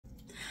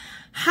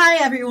Hi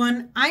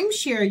everyone, I'm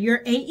Sheer,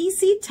 your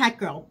AEC Tech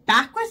Girl,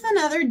 back with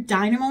another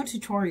Dynamo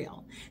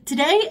tutorial.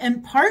 Today,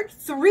 in part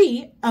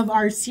 3 of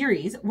our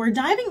series, we're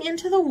diving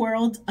into the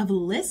world of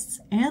lists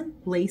and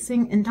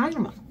lacing in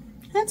Dynamo.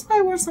 That's why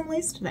I wore some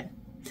lace today.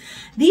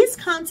 These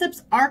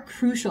concepts are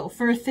crucial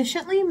for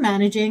efficiently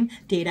managing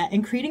data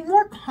and creating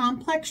more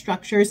complex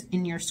structures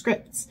in your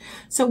scripts.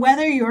 So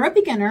whether you're a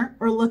beginner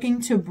or looking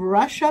to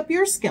brush up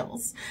your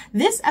skills,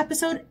 this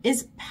episode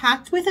is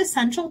packed with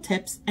essential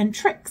tips and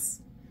tricks.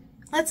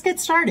 Let's get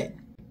started.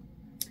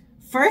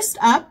 First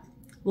up,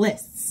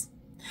 lists.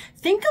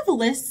 Think of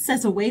lists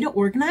as a way to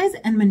organize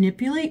and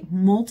manipulate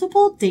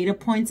multiple data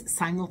points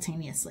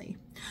simultaneously.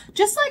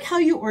 Just like how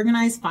you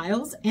organize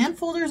files and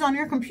folders on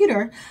your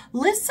computer,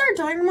 lists are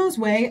Dynamo's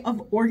way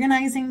of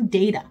organizing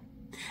data.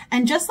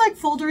 And just like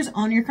folders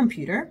on your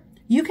computer,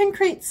 you can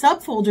create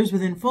subfolders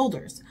within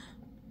folders,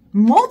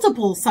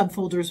 multiple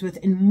subfolders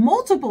within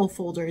multiple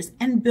folders,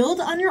 and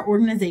build on your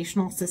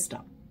organizational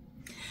system.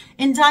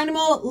 In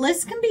Dynamo,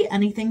 lists can be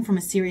anything from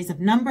a series of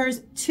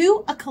numbers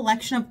to a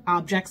collection of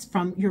objects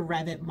from your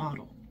Revit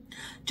model.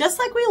 Just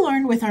like we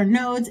learned with our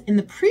nodes in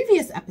the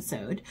previous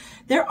episode,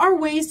 there are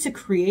ways to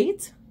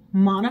create,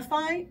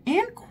 modify,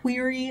 and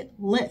query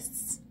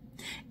lists.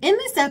 In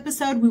this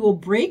episode, we will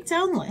break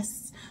down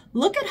lists,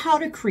 look at how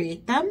to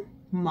create them,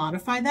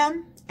 modify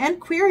them,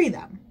 and query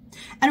them.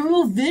 And we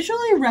will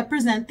visually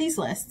represent these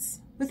lists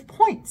with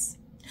points.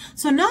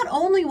 So not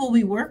only will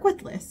we work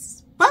with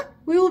lists, but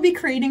we will be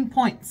creating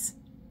points.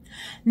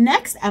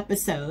 Next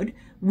episode,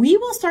 we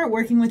will start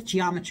working with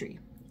geometry.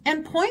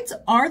 And points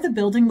are the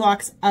building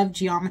blocks of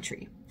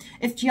geometry.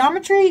 If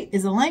geometry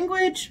is a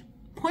language,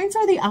 points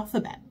are the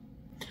alphabet.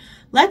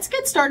 Let's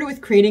get started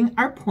with creating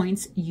our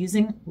points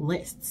using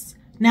lists.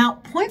 Now,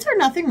 points are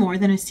nothing more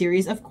than a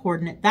series of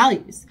coordinate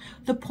values.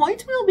 The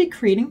point we'll be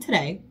creating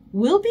today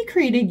will be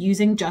created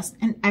using just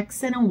an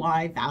X and a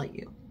Y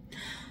value.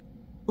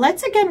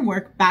 Let's again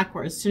work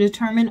backwards to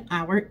determine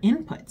our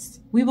inputs.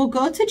 We will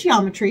go to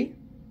geometry,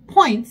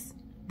 points,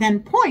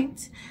 then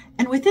point,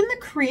 and within the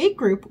create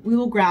group, we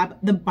will grab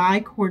the by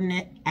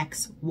coordinate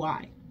X,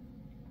 Y.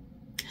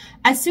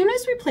 As soon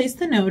as we place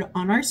the node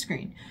on our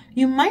screen,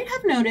 you might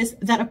have noticed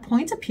that a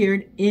point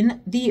appeared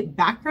in the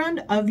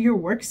background of your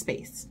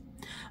workspace.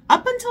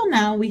 Up until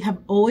now, we have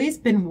always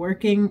been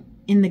working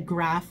in the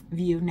graph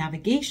view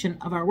navigation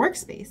of our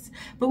workspace,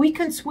 but we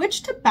can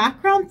switch to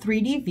background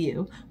 3D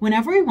view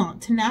whenever we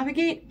want to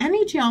navigate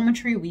any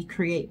geometry we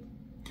create.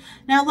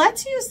 Now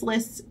let's use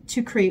lists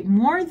to create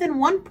more than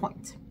one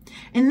point.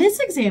 In this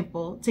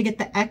example, to get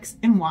the X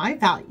and Y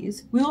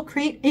values, we will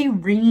create a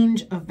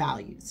range of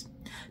values.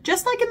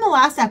 Just like in the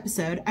last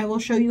episode, I will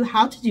show you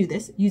how to do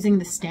this using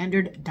the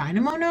standard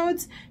Dynamo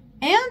nodes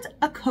and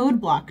a code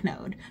block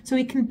node, so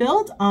we can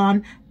build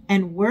on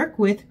and work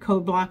with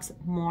code blocks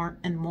more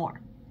and more.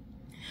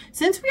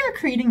 Since we are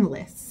creating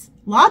lists,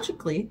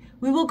 logically,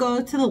 we will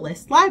go to the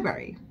list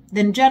library,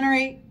 then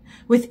generate.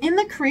 Within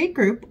the create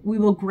group, we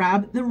will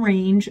grab the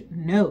range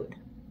node.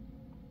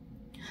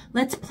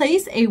 Let's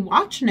place a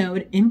watch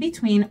node in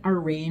between our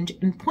range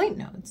and point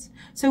nodes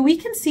so we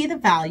can see the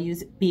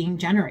values being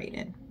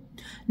generated.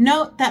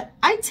 Note that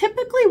I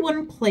typically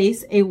wouldn't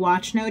place a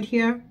watch node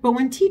here, but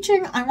when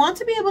teaching, I want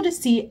to be able to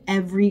see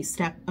every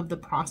step of the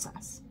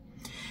process.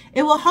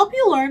 It will help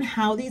you learn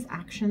how these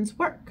actions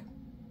work.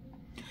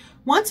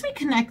 Once we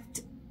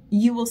connect,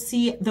 you will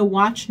see the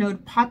watch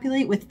node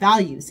populate with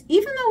values,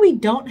 even though we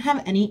don't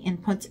have any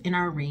inputs in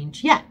our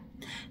range yet.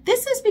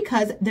 This is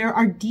because there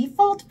are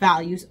default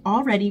values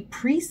already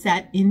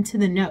preset into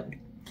the node.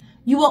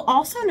 You will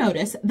also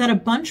notice that a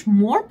bunch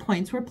more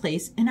points were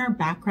placed in our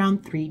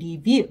background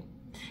 3D view.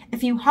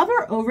 If you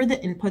hover over the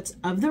inputs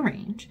of the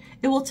range,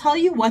 it will tell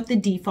you what the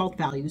default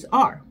values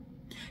are.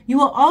 You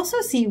will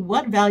also see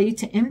what value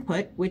to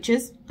input, which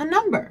is a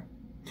number.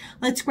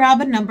 Let's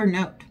grab a number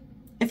node.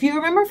 If you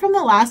remember from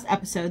the last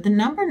episode, the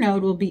number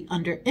node will be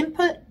under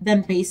input,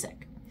 then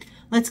basic.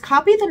 Let's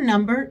copy the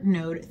number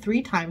node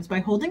 3 times by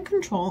holding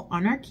Control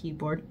on our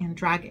keyboard and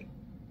dragging.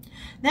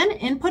 Then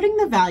inputting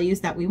the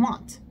values that we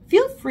want.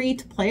 Feel free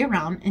to play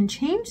around and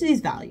change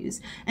these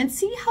values and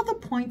see how the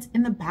points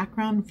in the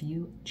background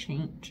view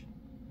change.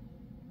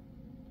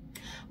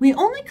 We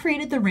only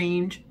created the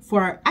range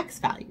for our X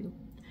value.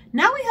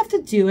 Now we have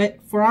to do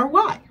it for our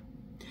Y.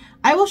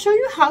 I will show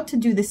you how to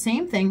do the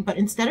same thing, but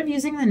instead of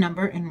using the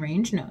number and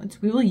range nodes,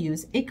 we will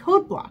use a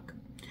code block.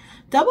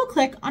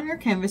 Double-click on your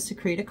canvas to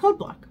create a code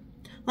block.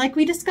 Like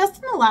we discussed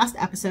in the last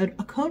episode,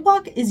 a code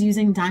block is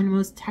using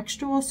Dynamo's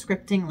textual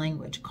scripting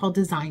language called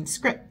Design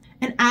Script.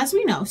 And as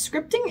we know,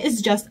 scripting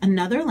is just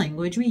another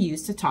language we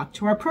use to talk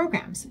to our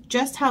programs.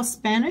 Just how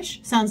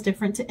Spanish sounds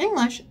different to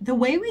English, the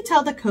way we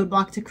tell the code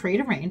block to create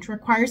a range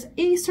requires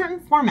a certain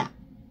format.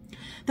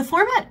 The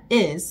format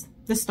is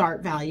the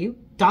start value, ...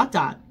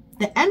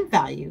 the end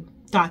value, ...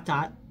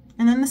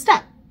 and then the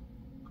step.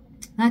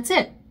 That's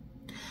it.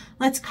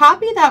 Let's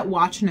copy that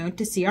watch node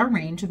to see our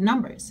range of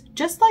numbers.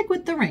 Just like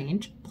with the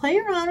range, play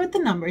around with the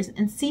numbers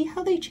and see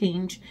how they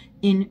change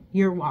in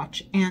your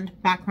watch and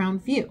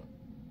background view.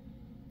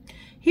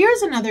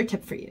 Here's another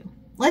tip for you.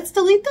 Let's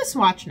delete the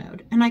swatch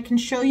node, and I can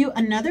show you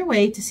another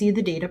way to see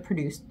the data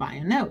produced by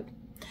a node.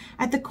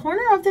 At the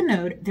corner of the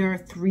node, there are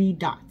 3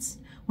 dots.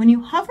 When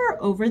you hover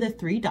over the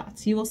 3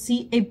 dots, you will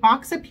see a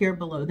box appear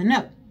below the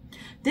node.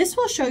 This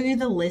will show you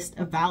the list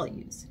of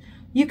values.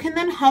 You can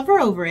then hover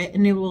over it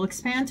and it will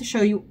expand to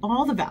show you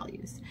all the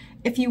values.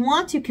 If you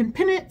want, you can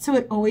pin it so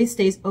it always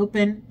stays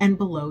open and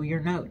below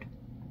your node.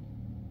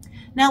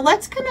 Now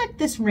let's connect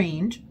this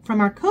range from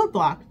our code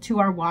block to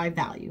our Y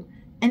value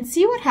and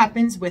see what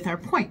happens with our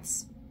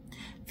points.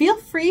 Feel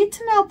free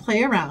to now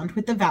play around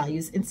with the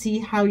values and see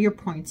how your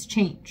points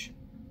change.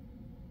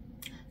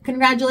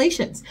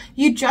 Congratulations!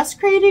 You just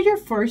created your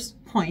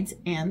first points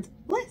and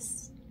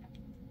lists.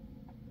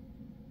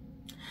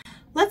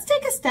 Let's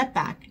take a step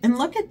back and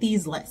look at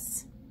these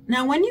lists.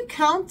 Now, when you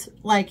count,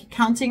 like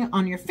counting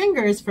on your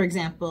fingers, for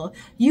example,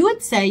 you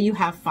would say you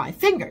have 5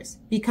 fingers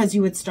because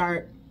you would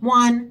start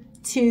 1,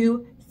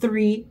 2,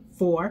 3,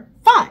 4,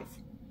 5.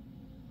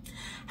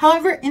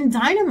 However, in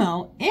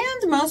Dynamo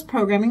and most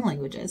programming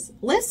languages,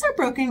 lists are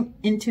broken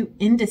into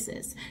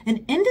indices,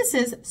 and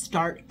indices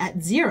start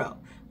at 0,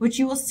 which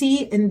you will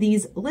see in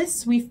these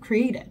lists we've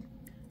created.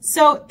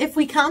 So if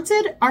we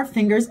counted our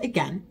fingers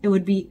again, it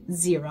would be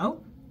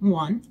 0,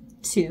 1,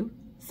 2,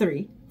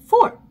 3,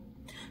 4.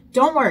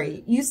 Don't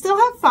worry, you still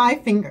have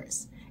 5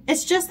 fingers.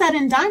 It's just that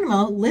in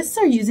Dynamo, lists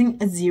are using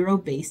a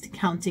 0-based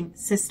counting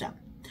system.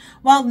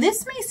 While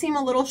this may seem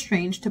a little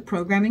strange to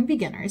programming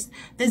beginners,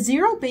 the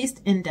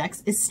 0-based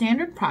index is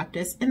standard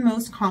practice in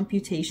most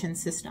computation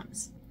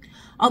systems.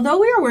 Although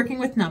we are working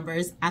with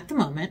numbers at the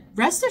moment,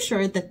 rest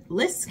assured that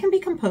lists can be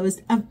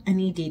composed of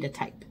any data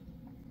type.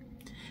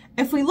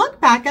 If we look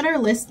back at our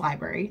list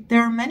library,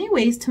 there are many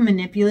ways to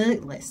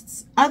manipulate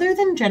lists other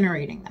than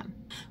generating them.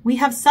 We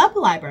have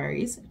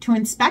sub-libraries to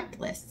inspect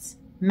lists,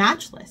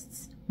 match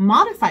lists,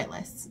 modify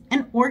lists,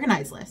 and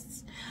organize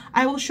lists.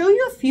 I will show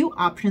you a few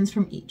options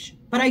from each,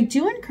 but I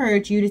do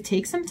encourage you to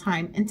take some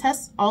time and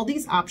test all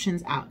these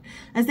options out,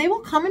 as they will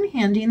come in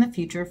handy in the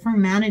future for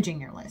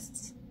managing your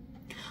lists.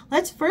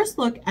 Let's first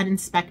look at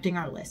inspecting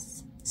our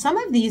lists. Some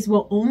of these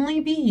will only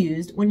be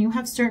used when you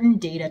have certain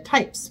data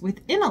types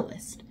within a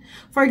list.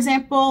 For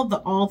example, the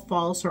all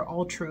false or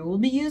all true will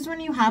be used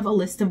when you have a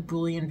list of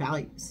Boolean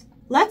values.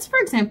 Let's, for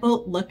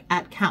example, look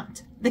at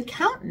count. The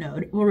count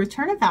node will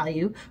return a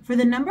value for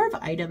the number of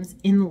items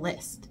in the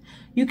list.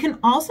 You can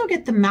also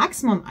get the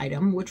maximum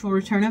item, which will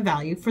return a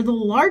value for the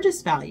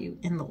largest value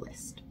in the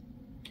list.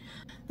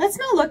 Let's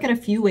now look at a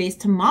few ways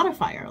to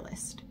modify our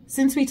list.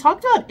 Since we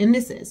talked about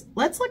indices,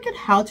 let's look at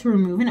how to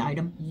remove an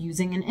item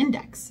using an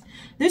index.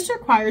 This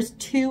requires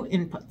 2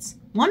 inputs.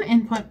 One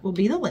input will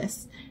be the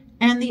list,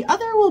 and the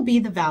other will be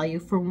the value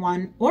for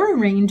one or a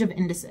range of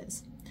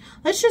indices.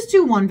 Let's just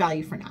do one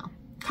value for now.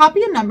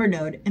 Copy a number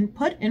node and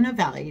put in a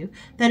value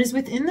that is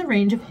within the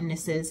range of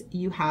indices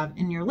you have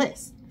in your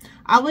list.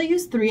 I will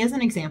use 3 as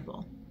an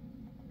example.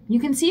 You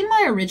can see in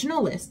my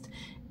original list,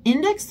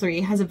 index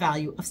 3 has a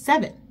value of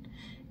 7.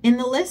 In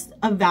the list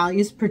of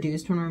values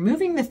produced when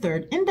removing the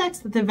 3rd index,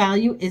 the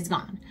value is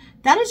gone.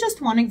 That is just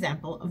one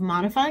example of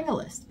modifying a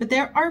list, but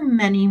there are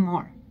many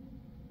more.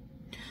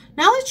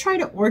 Now let's try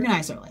to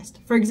organize our list.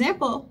 For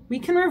example, we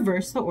can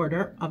reverse the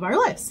order of our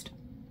list.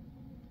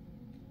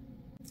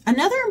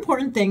 Another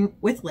important thing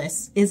with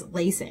lists is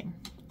lacing.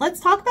 Let's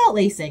talk about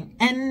lacing,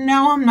 and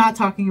no, I'm not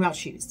talking about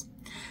shoes.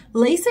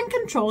 Lacing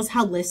controls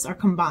how lists are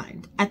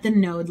combined at the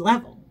node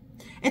level.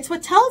 It's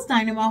what tells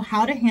Dynamo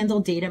how to handle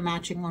data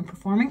matching when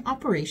performing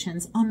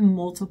operations on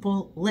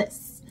multiple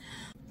lists.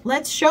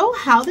 Let's show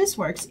how this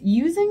works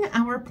using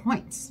our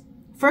points.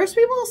 First,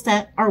 we will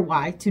set our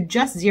Y to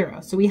just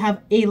 0, so we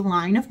have a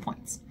line of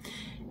points,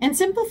 and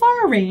simplify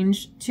our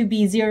range to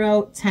be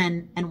 0,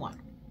 10, and 1.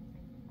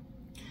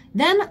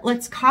 Then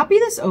let's copy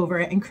this over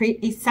and create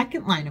a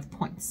second line of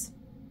points.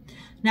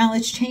 Now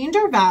let's change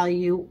our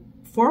value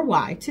for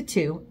Y to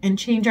 2 and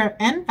change our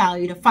N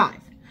value to 5.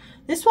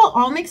 This will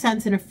all make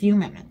sense in a few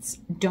minutes.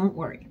 Don't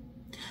worry.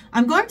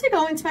 I'm going to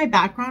go into my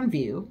background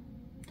view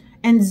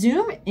and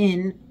zoom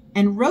in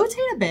and rotate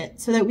a bit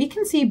so that we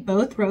can see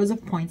both rows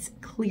of points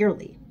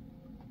clearly.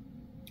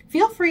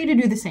 Feel free to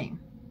do the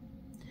same.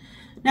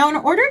 Now, in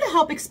order to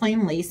help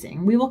explain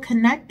lacing, we will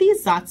connect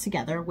these dots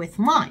together with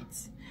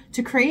lines.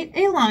 To create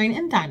a line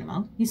in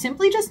Dynamo, you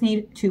simply just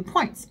need 2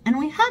 points, and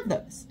we have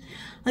those.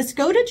 Let's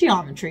go to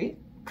Geometry,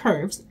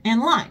 Curves,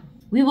 and Line.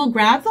 We will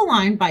grab the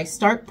line by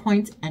Start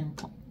Point, End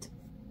Point.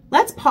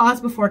 Let's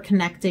pause before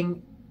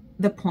connecting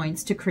the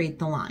points to create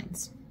the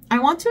lines. I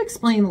want to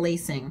explain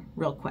lacing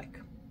real quick.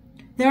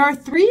 There are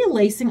 3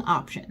 lacing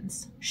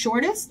options: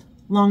 shortest,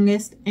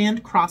 longest,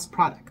 and cross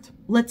product.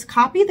 Let's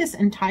copy this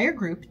entire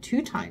group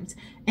 2 times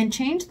and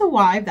change the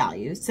Y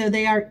values so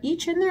they are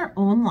each in their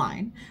own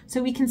line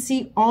so we can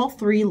see all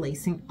 3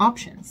 lacing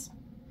options.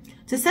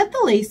 To set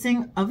the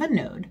lacing of a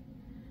node,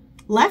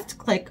 left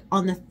click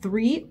on the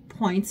 3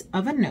 points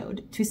of a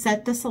node to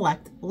set the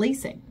select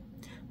lacing.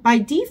 By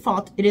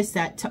default, it is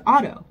set to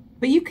auto,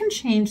 but you can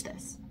change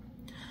this.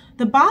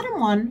 The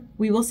bottom one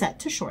we will set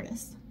to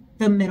shortest,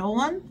 the middle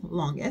one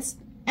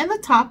longest, and the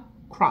top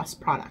cross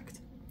product.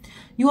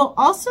 You will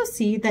also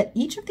see that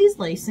each of these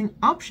lacing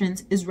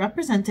options is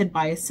represented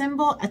by a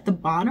symbol at the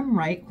bottom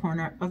right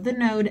corner of the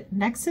node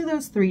next to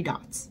those 3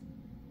 dots.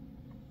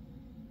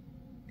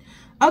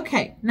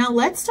 Okay, now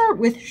let's start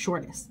with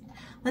shortest.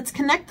 Let's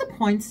connect the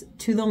points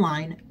to the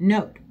line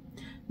node.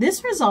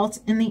 This results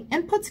in the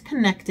inputs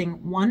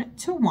connecting one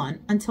to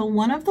one until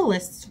one of the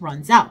lists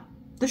runs out,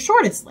 the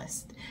shortest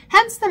list,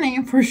 hence the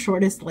name for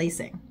shortest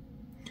lacing.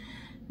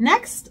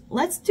 Next,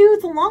 let's do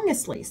the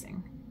longest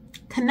lacing.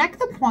 Connect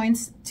the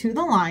points to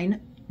the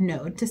line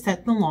node to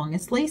set the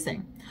longest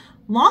lacing.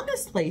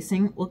 Longest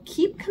lacing will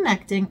keep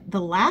connecting the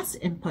last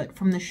input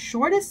from the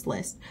shortest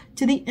list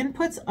to the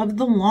inputs of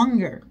the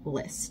longer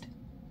list.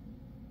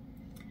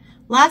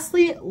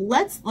 Lastly,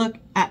 let's look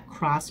at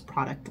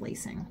cross-product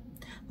lacing.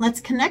 Let's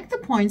connect the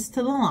points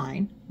to the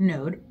line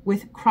node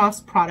with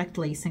cross-product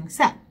lacing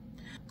set.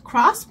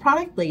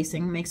 Cross-product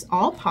lacing makes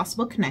all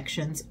possible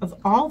connections of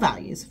all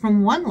values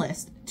from one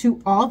list to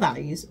all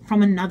values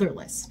from another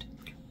list.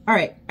 All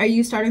right, are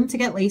you starting to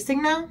get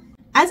lacing now?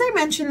 As I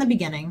mentioned in the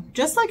beginning,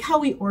 just like how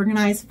we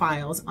organize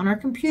files on our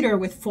computer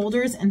with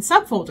folders and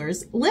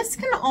subfolders, lists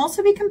can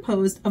also be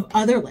composed of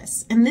other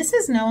lists, and this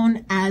is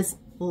known as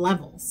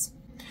levels.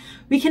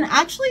 We can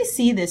actually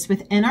see this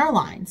within our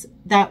lines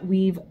that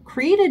we've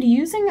created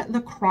using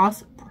the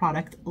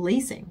cross-product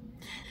lacing.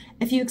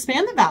 If you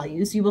expand the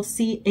values, you will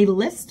see a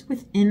list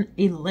within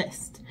a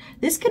list.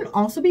 This can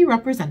also be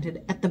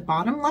represented at the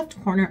bottom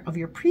left corner of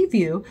your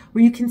preview,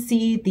 where you can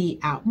see the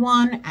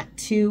 @1,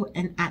 @2,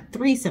 and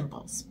 @3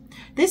 symbols.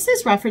 This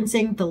is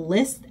referencing the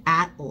list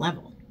at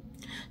level.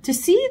 To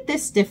see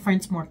this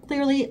difference more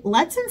clearly,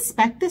 let's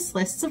inspect this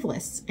list of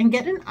lists and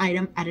get an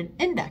item at an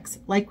index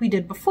like we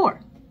did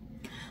before.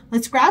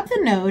 Let's grab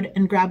the node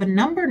and grab a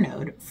number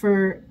node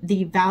for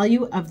the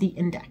value of the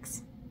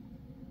index.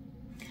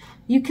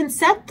 You can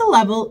set the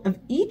level of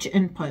each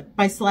input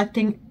by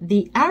selecting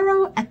the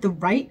arrow at the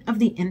right of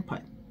the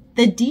input.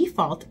 The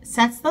default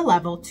sets the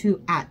level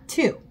to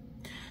 @2.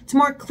 To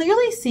more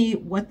clearly see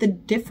what the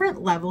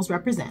different levels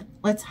represent,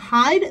 let's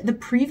hide the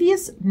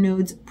previous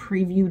node's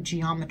preview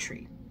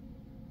geometry.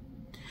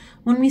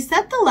 When we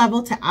set the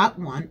level to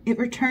 @1, it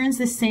returns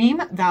the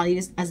same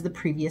values as the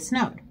previous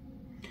node.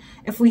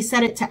 If we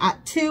set it to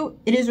 @2,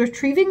 it is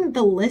retrieving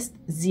the list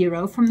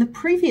 0 from the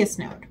previous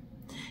node.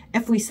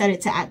 If we set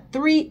it to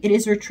 @3, it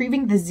is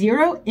retrieving the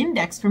 0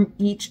 index from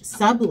each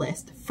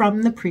sublist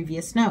from the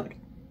previous node.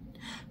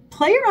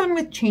 Play around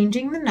with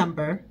changing the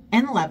number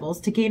and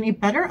levels to gain a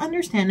better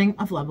understanding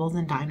of levels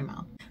in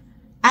Dynamo.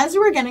 As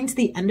we're getting to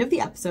the end of the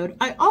episode,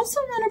 I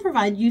also want to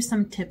provide you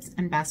some tips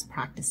and best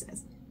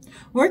practices.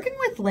 Working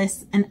with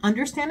lists and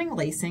understanding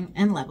lacing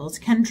and levels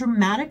can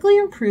dramatically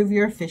improve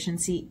your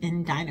efficiency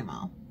in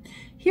Dynamo.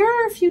 Here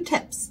are a few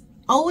tips.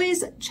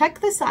 Always check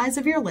the size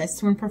of your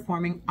lists when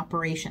performing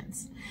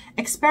operations.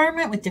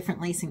 Experiment with different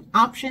lacing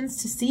options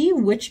to see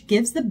which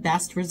gives the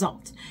best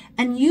result,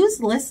 and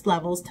use list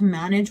levels to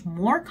manage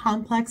more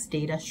complex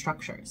data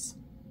structures.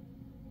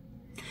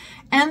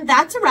 And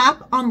that's a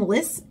wrap on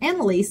lists and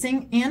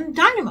lacing and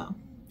Dynamo.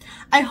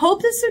 I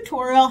hope this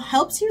tutorial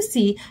helps you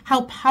see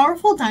how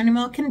powerful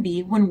Dynamo can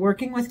be when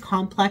working with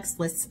complex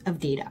lists of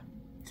data.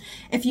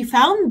 If you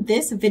found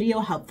this video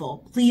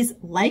helpful, please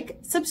like,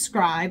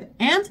 subscribe,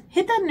 and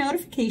hit that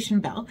notification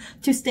bell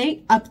to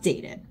stay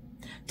updated.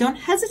 Don't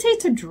hesitate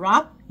to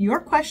drop your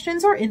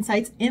questions or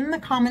insights in the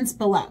comments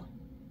below.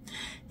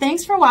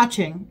 Thanks for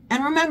watching,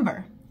 and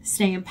remember,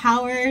 stay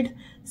empowered,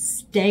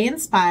 stay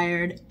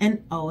inspired,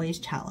 and always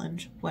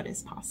challenge what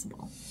is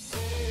possible.